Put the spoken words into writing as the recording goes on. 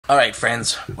Alright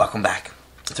friends, welcome back.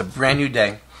 It's a brand new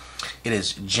day. It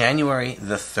is January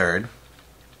the 3rd,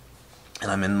 and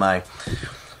I'm in my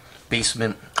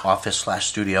basement office slash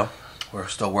studio. We're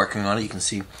still working on it. You can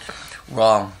see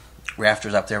raw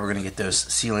rafters up there. We're going to get those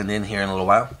sealing in here in a little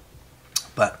while.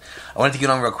 But I wanted to get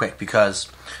on real quick because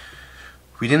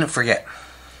we didn't forget.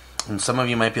 And some of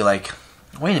you might be like,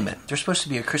 wait a minute, there's supposed to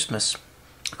be a Christmas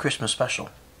special.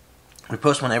 We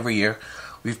post one every year.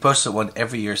 We've posted one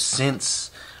every year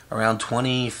since around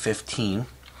 2015.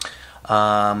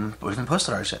 But we haven't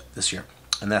posted ours yet this year.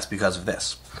 And that's because of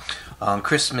this. On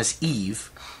Christmas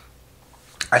Eve,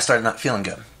 I started not feeling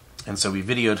good. And so we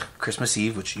videoed Christmas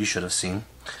Eve, which you should have seen.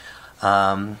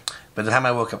 But by the time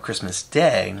I woke up Christmas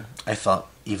Day, I felt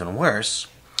even worse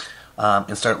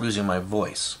and started losing my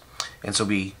voice. And so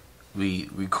we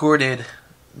recorded,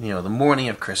 the morning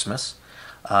of Christmas,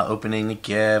 opening the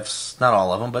gifts, not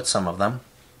all of them, but some of them.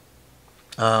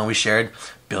 We shared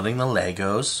building the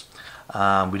Legos.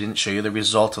 We didn't show you the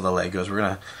result of the Legos. We're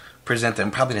going to present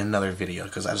them probably in another video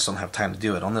because I just don't have time to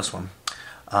do it on this one.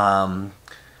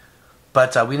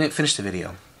 But we didn't finish the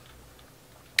video.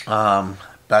 Because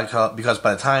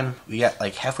by the time we got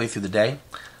like halfway through the day,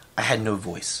 I had no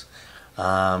voice.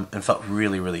 And felt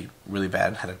really, really, really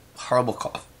bad. Had a horrible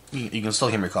cough. You can still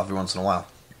hear me cough every once in a while.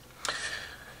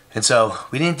 And so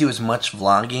we didn't do as much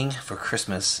vlogging for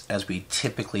Christmas as we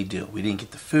typically do. We didn't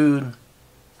get the food.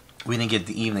 We didn't get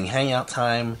the evening hangout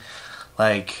time.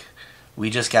 Like, we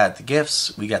just got the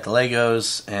gifts, we got the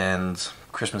Legos, and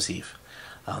Christmas Eve.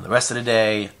 The rest of the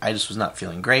day, I just was not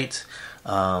feeling great.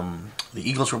 The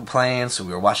Eagles were playing, so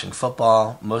we were watching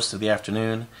football most of the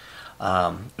afternoon.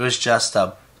 It was just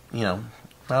not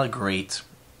a great.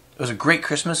 It was a great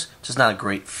Christmas, just not a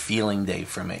great feeling day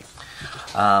for me.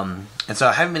 And so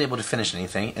I haven't been able to finish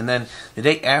anything. And then the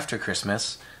day after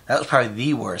Christmas, that was probably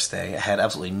the worst day. I had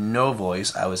absolutely no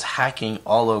voice. I was hacking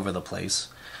all over the place.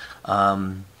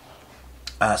 Started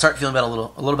feeling better, a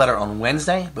little better on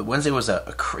Wednesday, but Wednesday was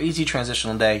a crazy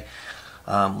transitional day.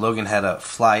 Logan had to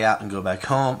fly out and go back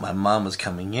home. My mom was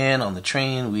coming in on the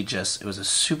train. It was a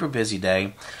super busy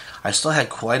day. I still had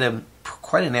quite a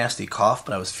nasty cough,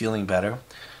 but I was feeling better.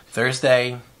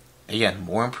 Thursday, again,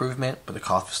 more improvement, but the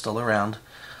cough is still around.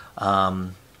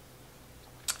 And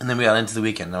then we got into the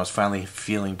weekend, and I was finally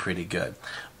feeling pretty good.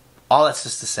 All that's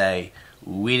just to say,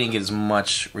 we didn't get as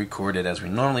much recorded as we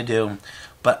normally do,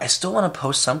 but I still want to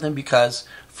post something because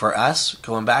for us,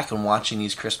 going back and watching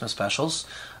these Christmas specials,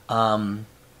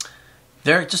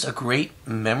 they're just a great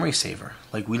memory saver.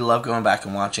 Like, we love going back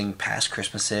and watching past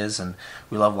Christmases, and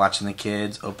we love watching the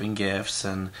kids open gifts,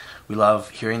 and we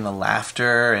love hearing the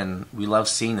laughter, and we love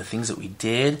seeing the things that we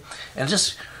did. And it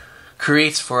just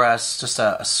creates for us just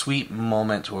a sweet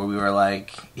moment where we were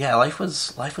like, yeah, life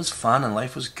was fun, and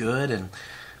life was good, and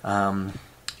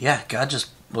yeah, God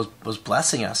just was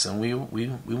blessing us, and we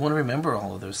want to remember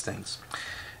all of those things.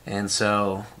 And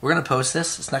so we're going to post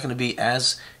this. It's not going to be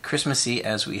as Christmassy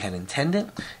as we had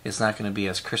intended. It's not going to be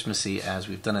as Christmassy as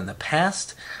we've done in the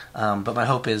past. But my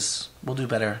hope is we'll do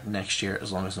better next year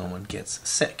as long as no one gets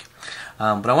sick.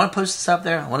 But I want to post this up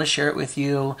there. I want to share it with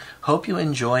you. Hope you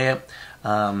enjoy it.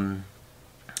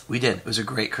 We did. It was a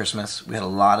great Christmas. We had a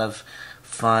lot of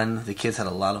fun. The kids had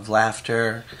a lot of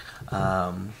laughter.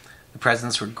 The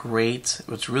presents were great.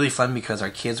 It's really fun because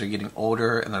our kids are getting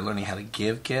older and they're learning how to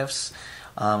give gifts.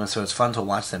 And so it's fun to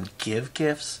watch them give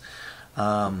gifts.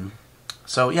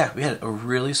 So yeah, we had a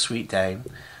really sweet day.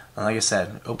 And like I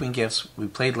said, open gifts, we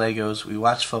played Legos, we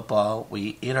watched football,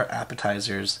 we ate our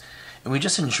appetizers, and we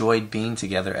just enjoyed being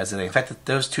together as a day. In fact,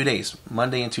 those 2 days,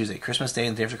 Monday and Tuesday, Christmas Day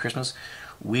and the day after Christmas,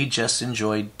 we just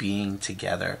enjoyed being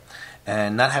together.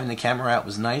 And not having the camera out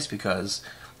was nice because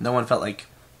no one felt like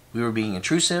we were being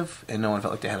intrusive, and no one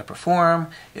felt like they had to perform.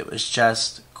 It was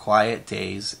just quiet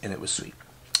days, and it was sweet.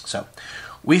 So,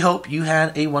 we hope you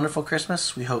had a wonderful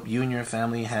Christmas. We hope you and your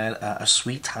family had a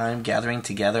sweet time gathering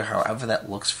together, however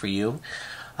that looks for you.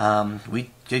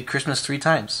 We did Christmas 3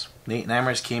 times. Nate and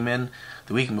Amherst came in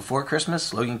the weekend before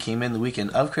Christmas. Logan came in the weekend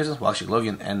of Christmas. Well, actually,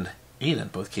 Logan and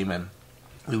Aiden both came in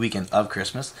the weekend of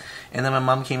Christmas. And then my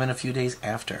mom came in a few days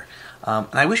after. And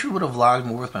I wish we would have vlogged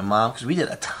more with my mom because we did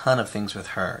a ton of things with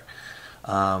her.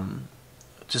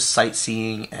 Just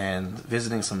sightseeing and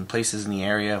visiting some places in the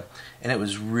area, and it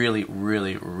was really,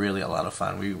 really, really a lot of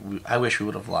fun. I wish we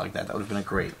would have vlogged that. That would have been a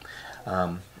great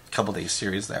couple days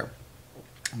series there.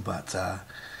 But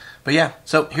yeah,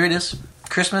 so here it is,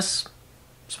 Christmas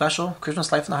special,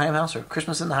 Christmas Life in the Higham House, or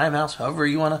Christmas in the Higham House, however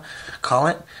you want to call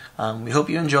it. We hope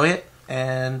you enjoy it,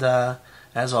 and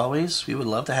as always, we would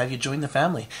love to have you join the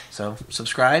family. So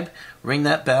subscribe, ring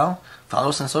that bell, follow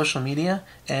us on social media,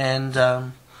 and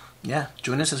Yeah,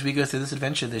 join us as we go through this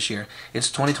adventure this year. It's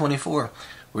 2024.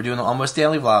 We're doing an almost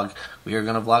daily vlog. We are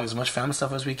going to vlog as much family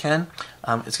stuff as we can.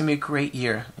 It's going to be a great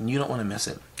year, and you don't want to miss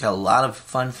it. Got a lot of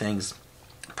fun things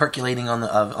percolating on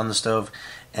the stove,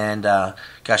 and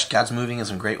gosh, God's moving in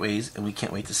some great ways, and we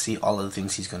can't wait to see all of the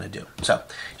things He's going to do. So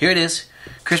here it is,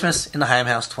 Christmas in the Higham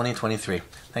House 2023.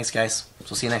 Thanks, guys.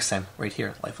 We'll see you next time right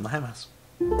here, Life in the Higham House.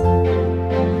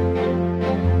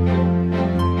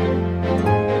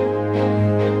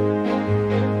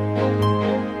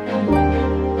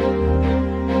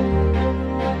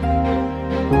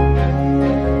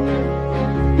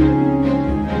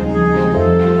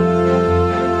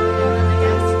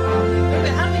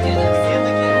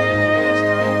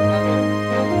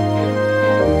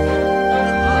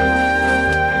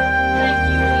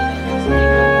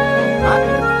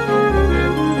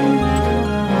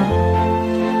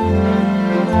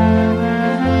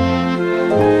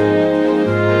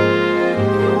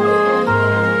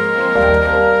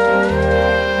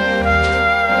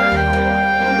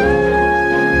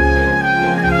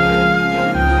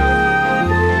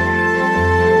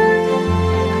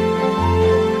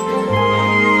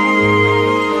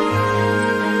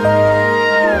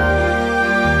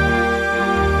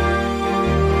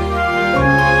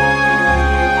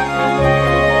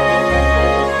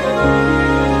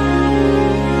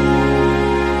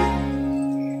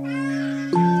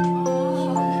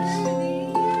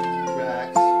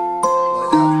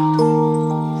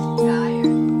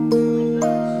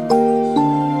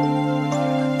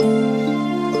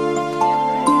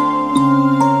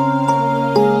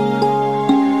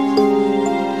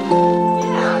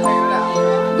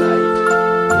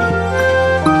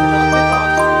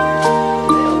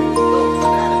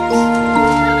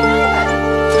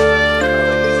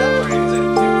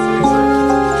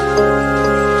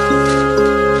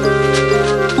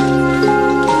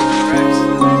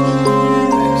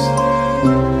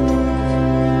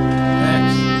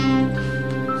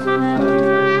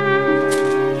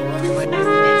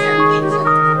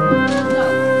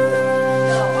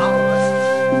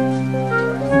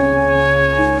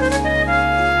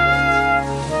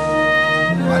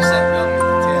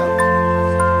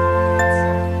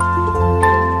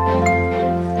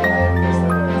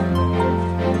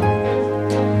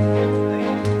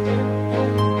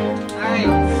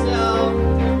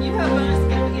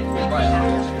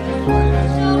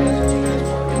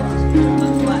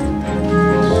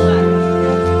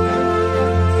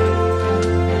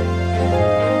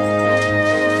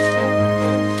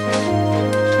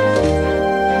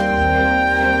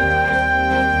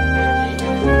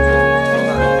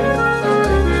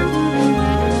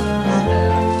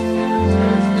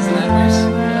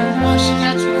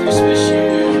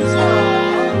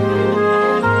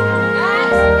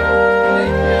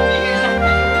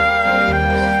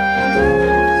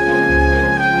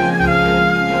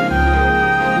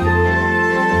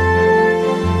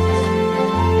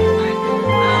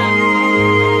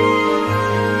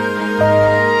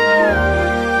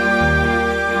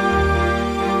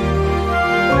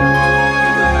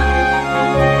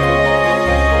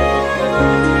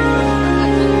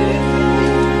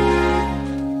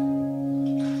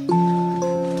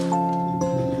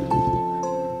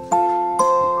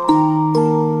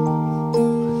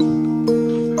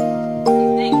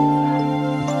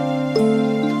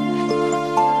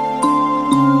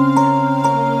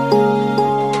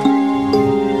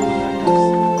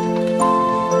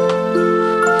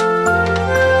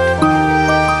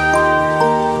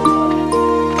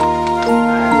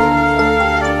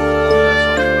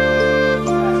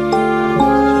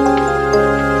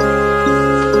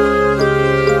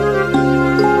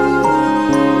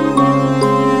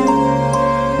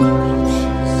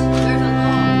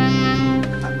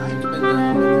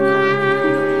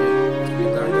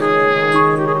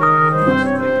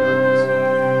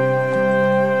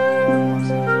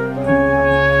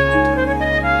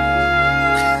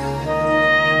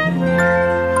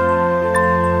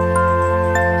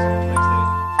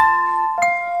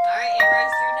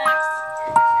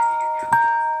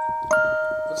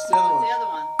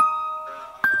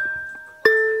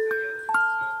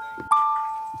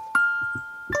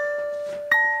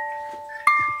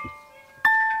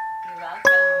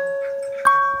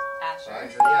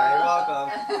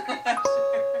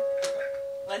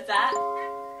 What's that?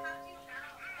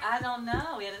 I don't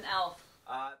know. We had an elf.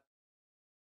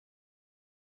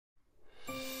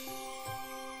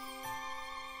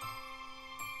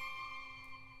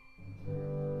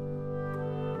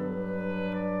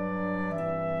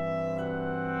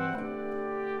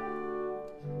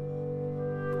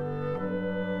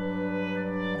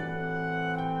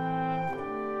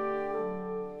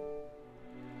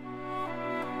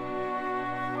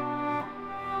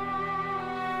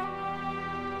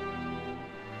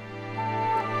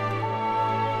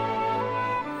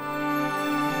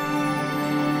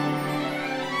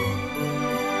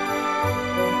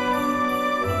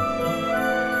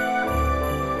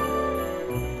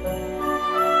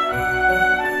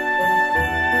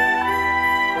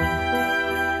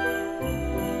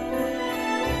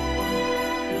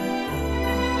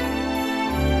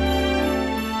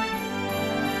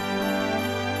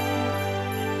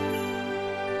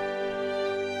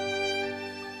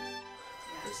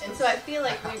 So I feel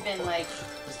like we've been like,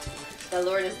 the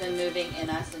Lord has been moving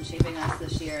in us and shaping us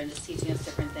this year and just teaching us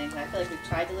different things. I feel like we've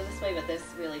tried to live this way, but this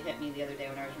really hit me the other day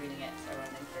when I was reading it, so I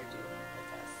want to encourage you with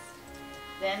this.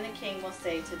 Then the king will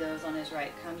say to those on his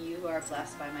right, "Come, you who are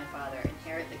blessed by my Father,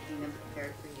 inherit the kingdom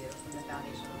prepared for you from the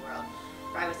foundation of the world.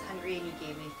 For I was hungry and you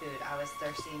gave me food. I was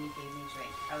thirsty and you gave me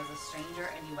drink. I was a stranger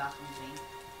and you welcomed me.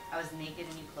 I was naked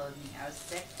and you clothed me. I was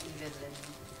sick and you visited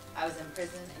me. I was in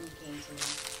prison and you came to me."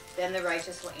 Then the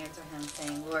righteous will answer him,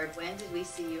 saying, "Lord, when did we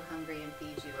see you hungry and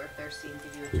feed you, or thirsty and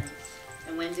give you a drink?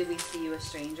 And when did we see you a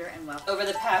stranger and welcome?" Over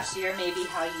the past year, maybe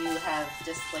how you have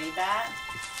displayed that.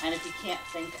 And if you can't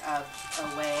think of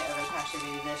a way over the past year,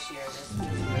 maybe this year,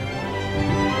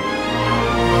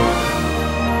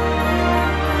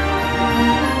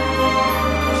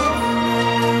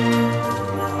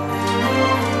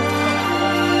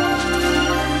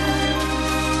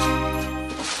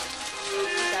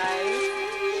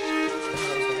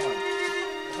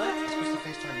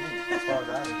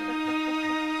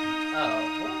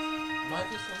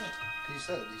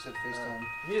 He said FaceTime.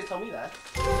 You need to tell me that.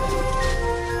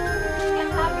 I'm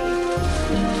happy.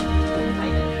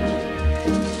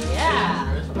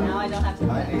 Yeah. Now I don't have to.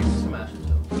 I hate Smash it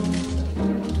too.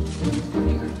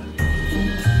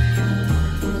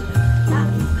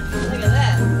 Look at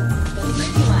this. The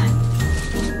freaky one.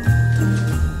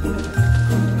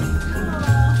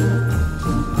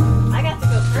 Oh. I got to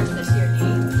go first this year,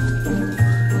 Nate.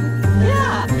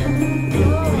 Yeah.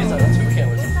 We just have two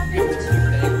cameras. We have two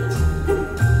different angles.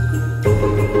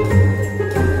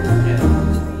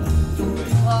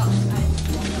 Well,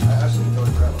 I actually enjoy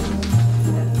traveling.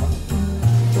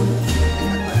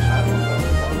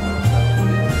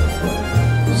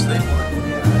 Sleep more.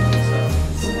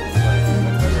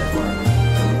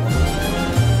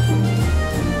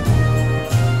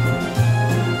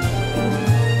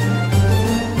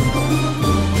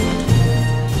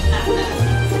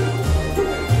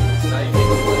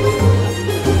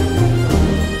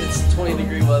 It's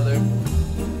 20-degree weather.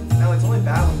 No, it's only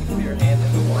bad when you put your hand in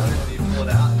the water and you pull it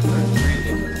out and start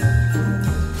breathing.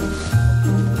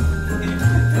 it's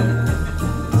a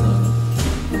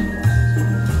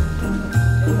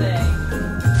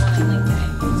one link day.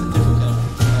 It's a different kind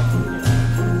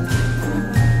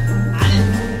I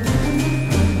didn't.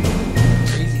 of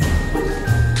crazy.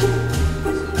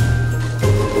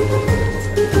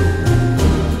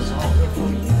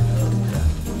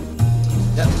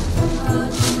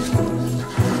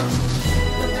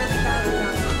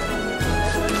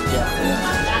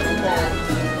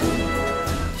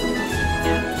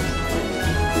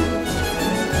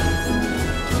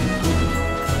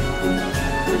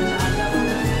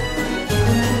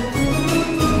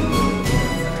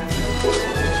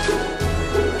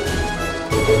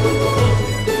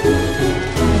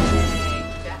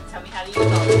 Tell me how to use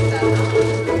all this stuff.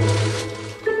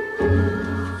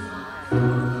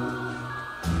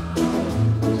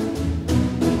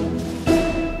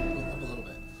 Up a little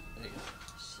bit. There you go.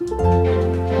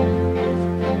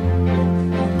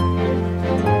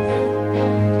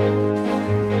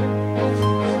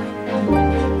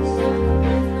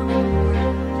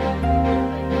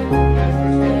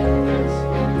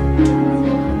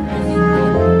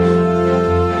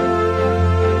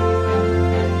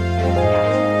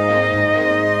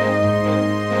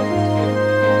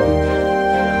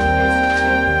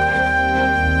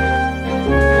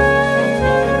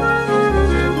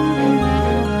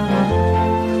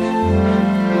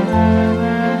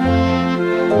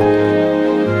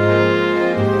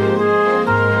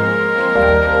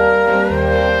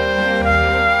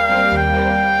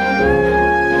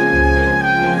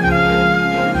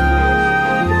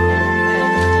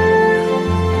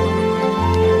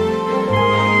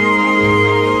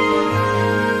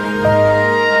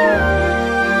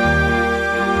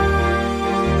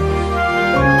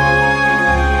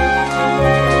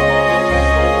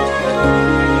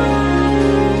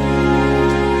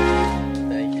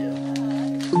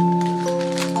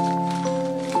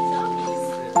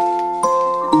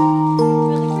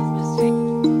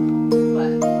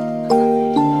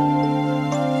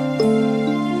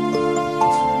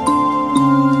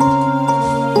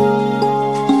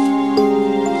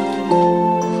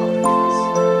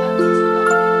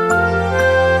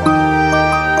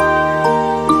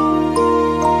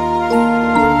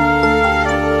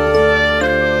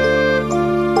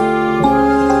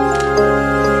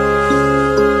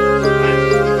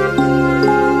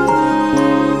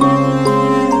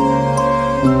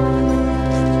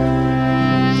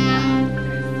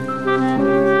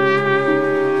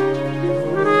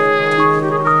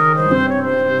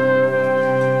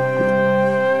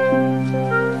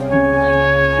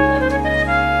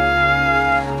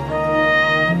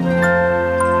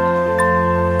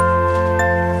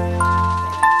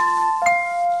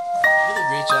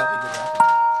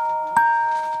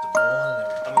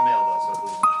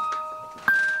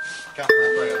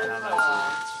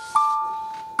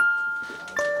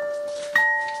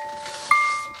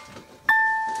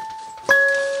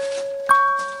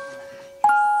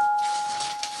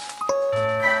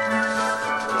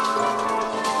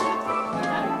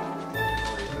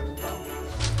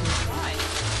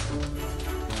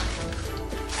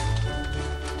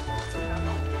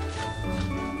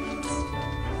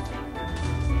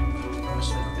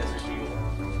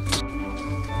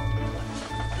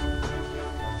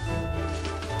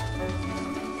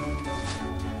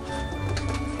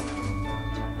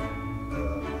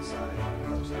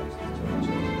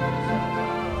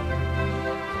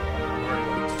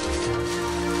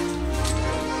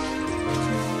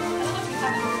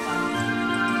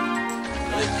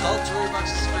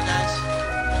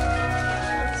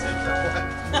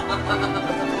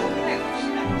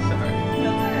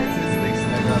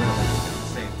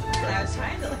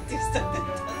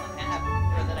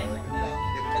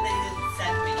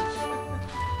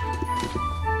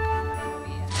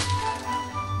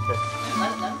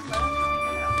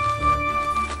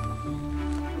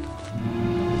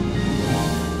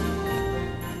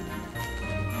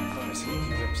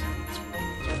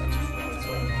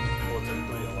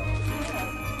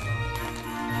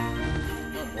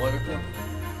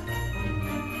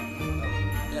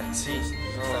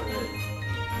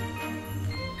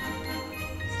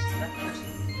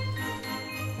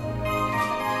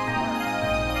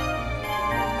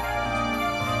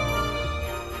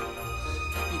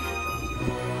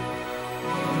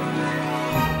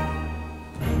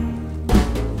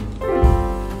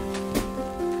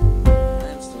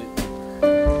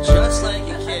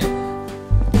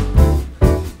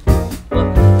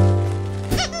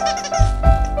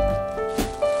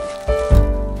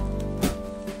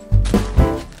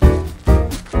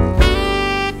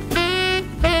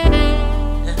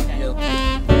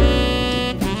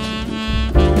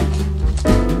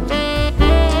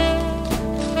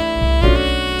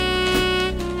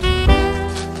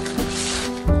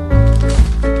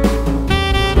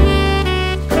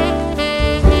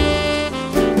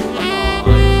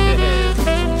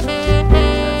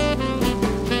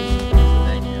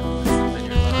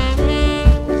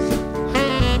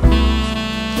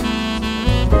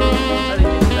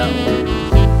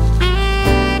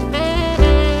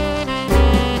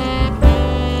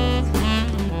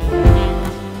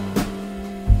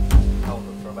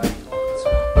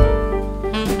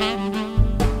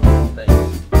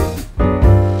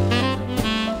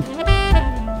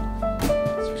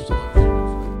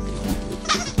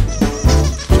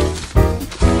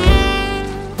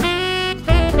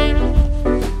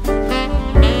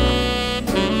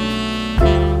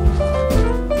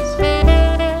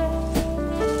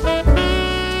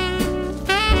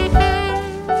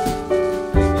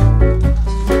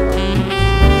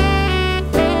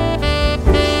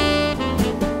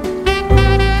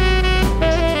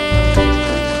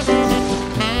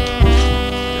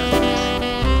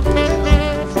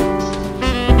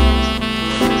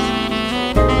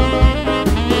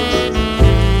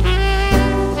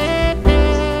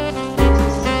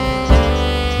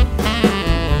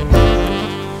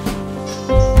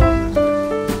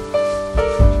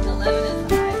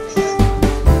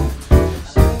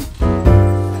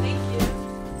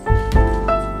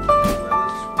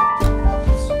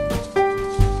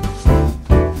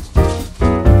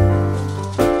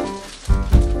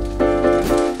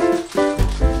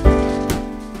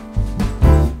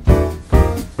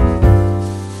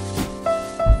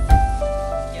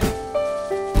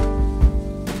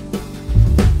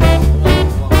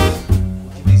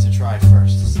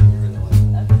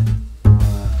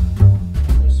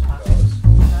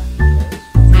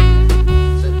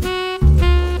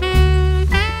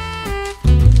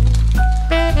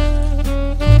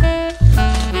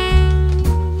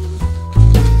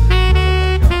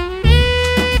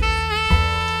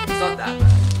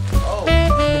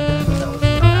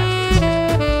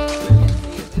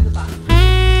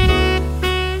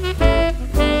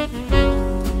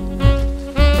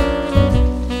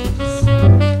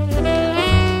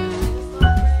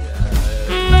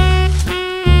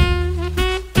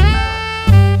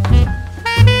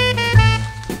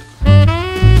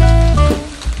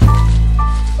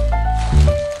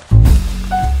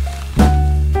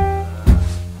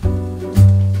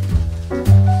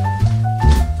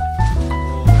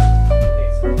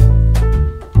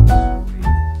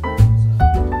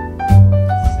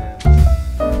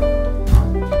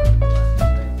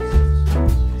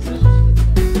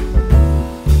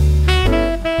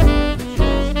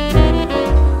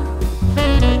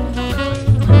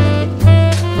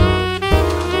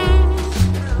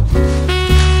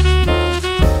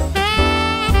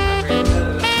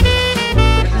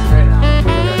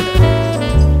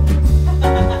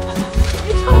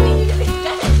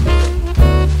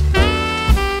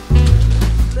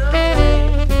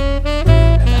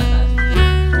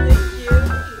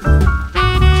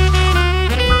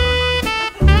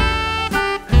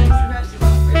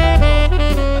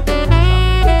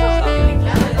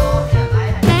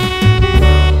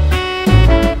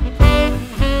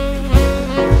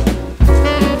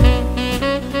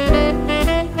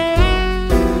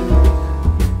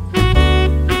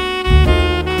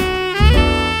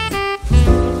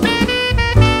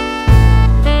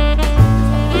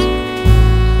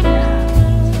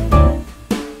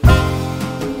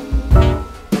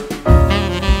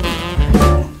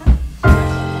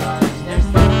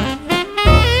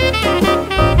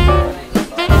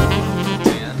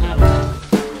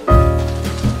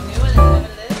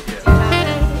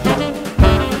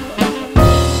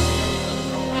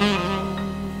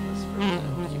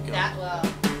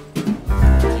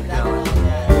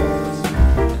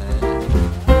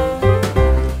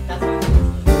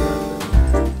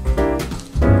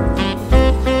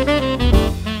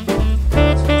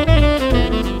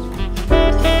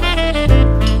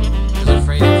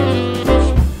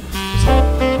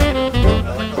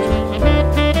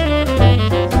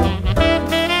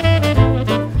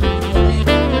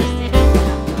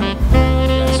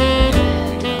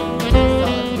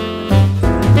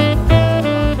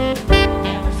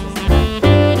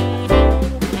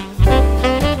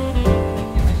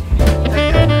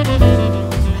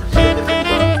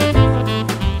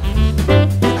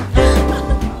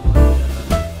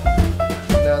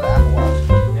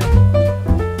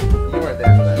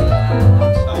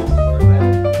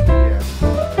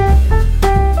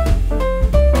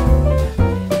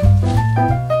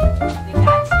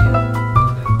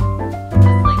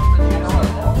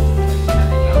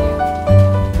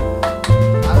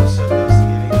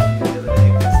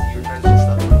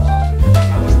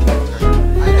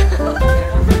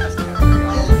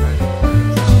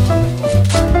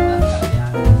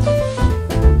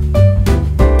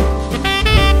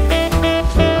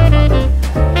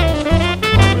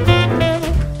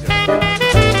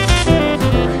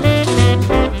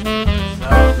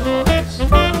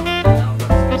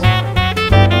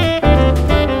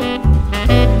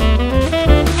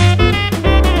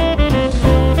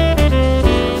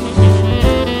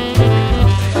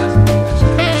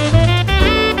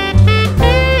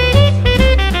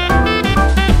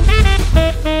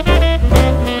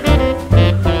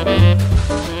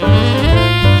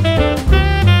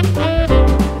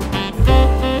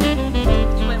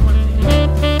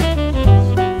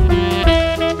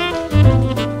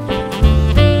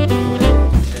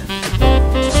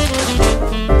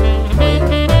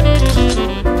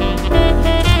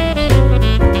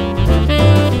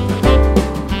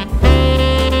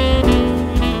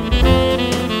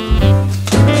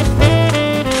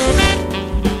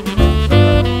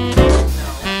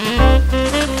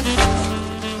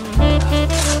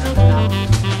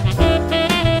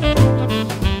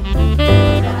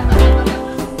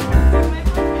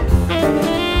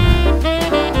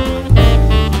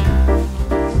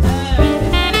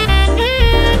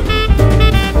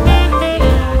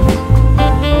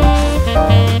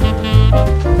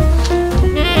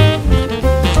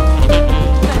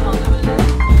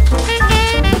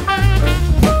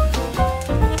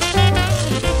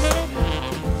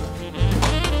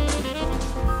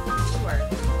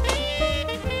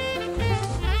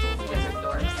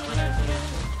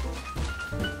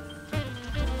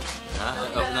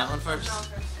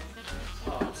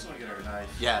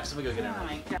 me go get Oh her.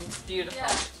 my god, it's beautiful. Yeah.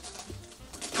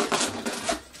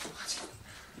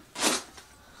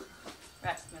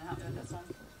 Rex, you gonna help me with this one?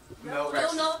 No,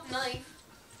 Rex. No, knife.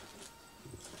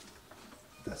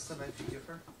 That's the knife you give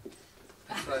her?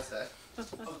 That's what I said.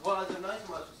 What other knife am I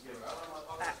supposed to give her? I don't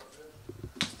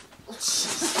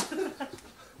know.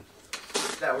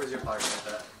 Dad, where's your pocket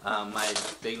knife at? My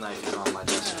big knife is on my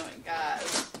dresser. Oh my god.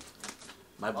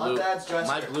 My On blue, Dad's dresser.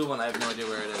 my blue one. I have no idea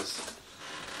where it is.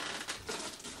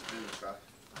 In the truck.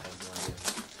 I have no idea.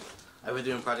 I've been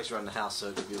doing projects around the house, so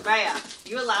it could be. Raya,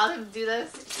 you allowed him to do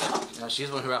this? No, she's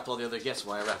the one who wrapped all the other gifts.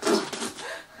 Why I wrapped it? I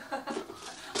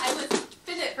was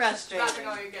finished Frustrating. wrapping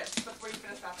all your gifts before you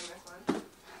finished wrapping this one.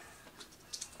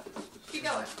 Keep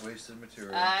going. Wasted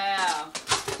material. Oh.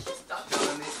 It's just stuff.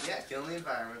 Killing the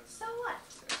environment. So what?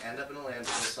 End up in a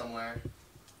landfill somewhere.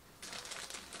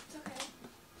 It's okay.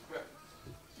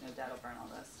 No, Dad will burn all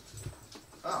this.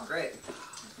 Oh, great.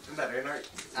 Even better in our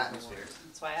atmosphere.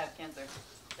 That's why I have cancer.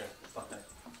 Here, fuck that.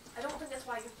 I don't think that's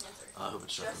why I get cancer. I hope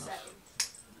it's sharp Just enough. saying.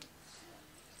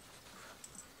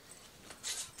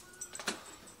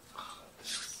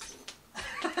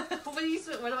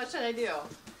 What should I do?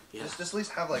 Yeah. Just at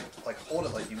least have like hold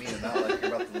it like you mean it, not like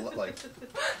you're about to like.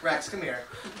 Rex, come here.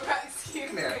 Right, excuse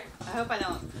Come me. here. I hope I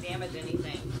don't damage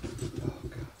anything Oh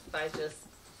god. by just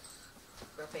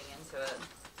gripping into it.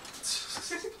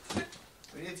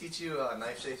 We need to teach you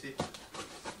knife safety. I'm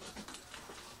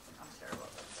terrible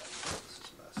at this. This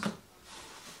is a mess.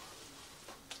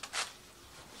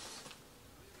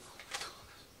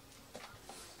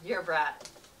 You're a brat.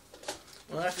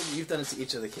 Well, after you've done it to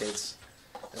each of the kids,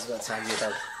 it's about time you'd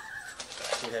have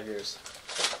yours.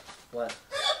 What?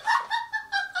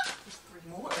 There's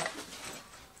 3 more.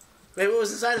 Wait, what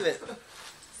was inside of it?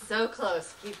 So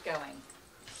close. Keep going.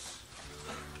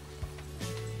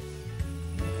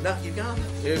 No, keep going.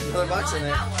 There's another box in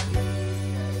there. Not that one.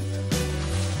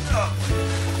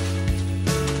 Oh.